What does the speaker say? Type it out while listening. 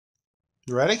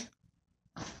You ready?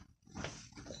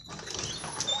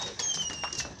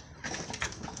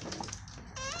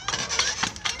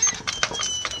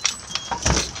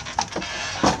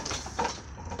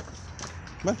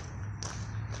 Come on.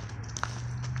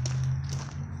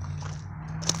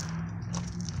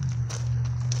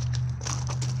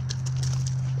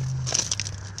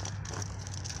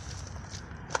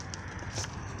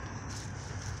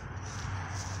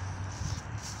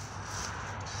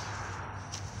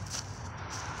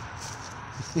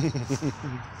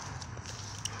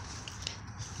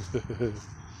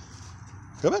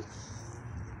 Come on.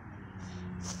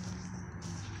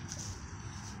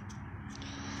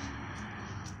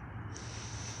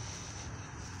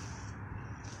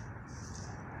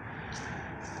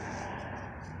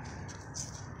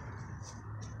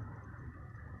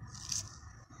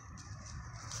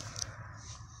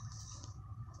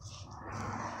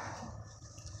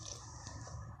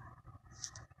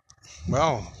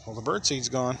 Well, the bird seed's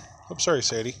gone. I'm sorry,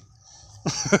 Sadie.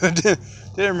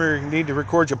 Didn't need to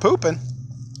record you pooping.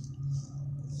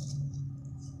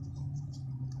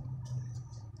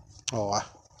 Oh,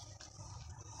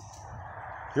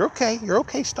 you're okay. You're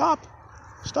okay. Stop.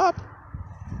 Stop.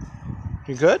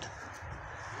 You good?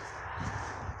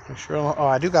 You sure? Oh,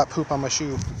 I do got poop on my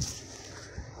shoe.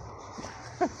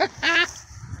 I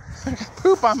got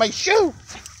poop on my shoe.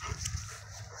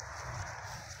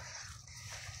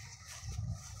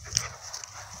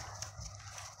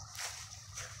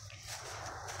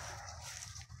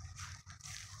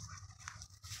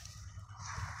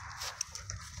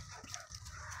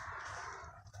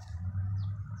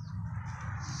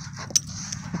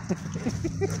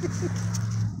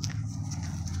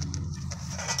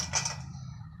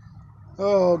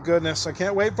 Oh, goodness. I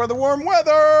can't wait for the warm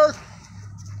weather.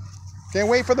 Can't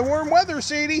wait for the warm weather,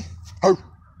 Sadie. Oh.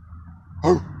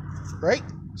 Oh. Right?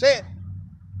 Say it.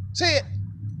 Say it.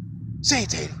 Say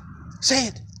it, Sadie. Say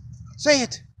it. Say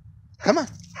it. Come on.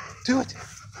 Do it.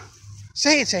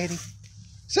 Say it, Sadie.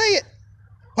 Say it.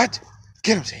 What?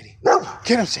 Get him, Sadie.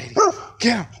 Get him, Sadie.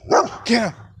 Get him. Get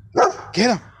him.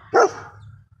 Get him.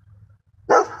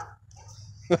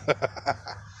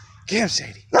 Get him,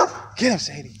 Sadie. Get him,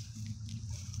 Sadie.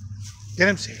 Get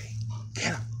him, Sadie.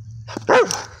 Get him.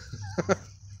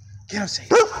 Get him, Sadie.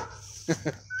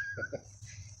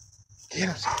 Get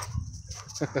him, Sadie.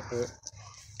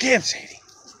 Get him, Sadie.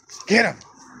 Get him.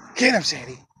 Get him,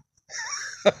 Sadie.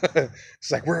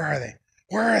 It's like, where are they?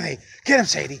 Where are they? Get him,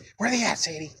 Sadie. Where are they at,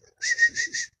 Sadie?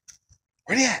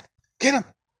 Where are they at? Get him.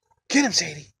 Get him,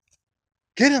 Sadie.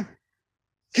 Get him.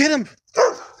 Get him.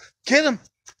 Get him.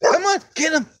 Come on.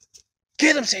 Get him.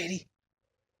 Get him, Sadie.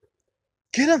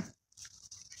 Get him.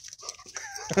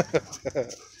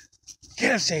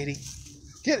 Get him, Sadie.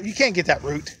 Get him. You can't get that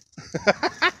root.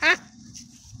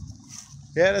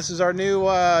 Yeah, this is our new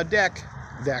deck.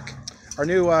 Our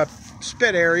new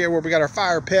spit area where we got our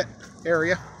fire pit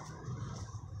area.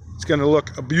 It's going to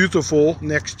look beautiful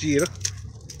next year.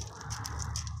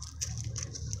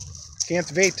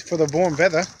 Can't wait for the warm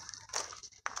weather.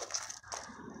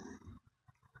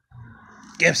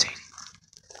 Get him, Sadie.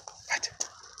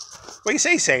 What do you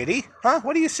say, Sadie? Huh?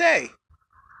 What do you say?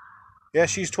 Yeah,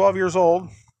 she's 12 years old.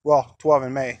 Well, 12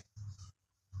 in May.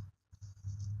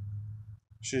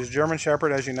 She's a German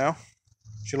Shepherd, as you know.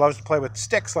 She loves to play with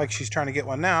sticks like she's trying to get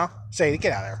one now. Sadie,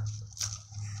 get out of there.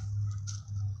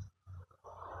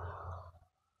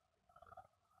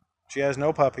 She has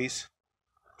no puppies.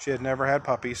 She had never had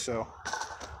puppies, so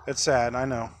it's sad, I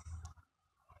know.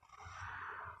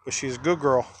 But she's a good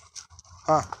girl.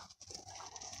 Huh?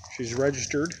 She's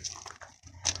registered.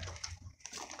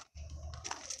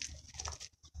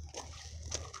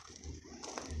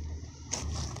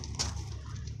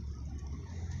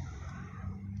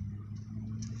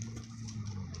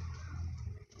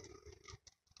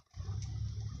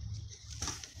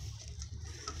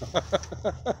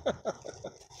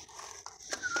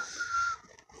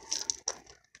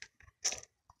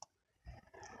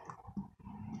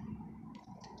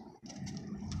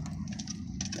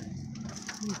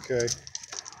 Okay.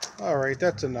 All right,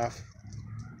 that's enough.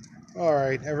 All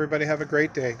right, everybody have a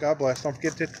great day. God bless. Don't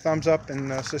forget to hit the thumbs up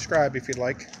and subscribe if you'd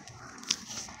like.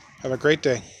 Have a great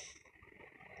day.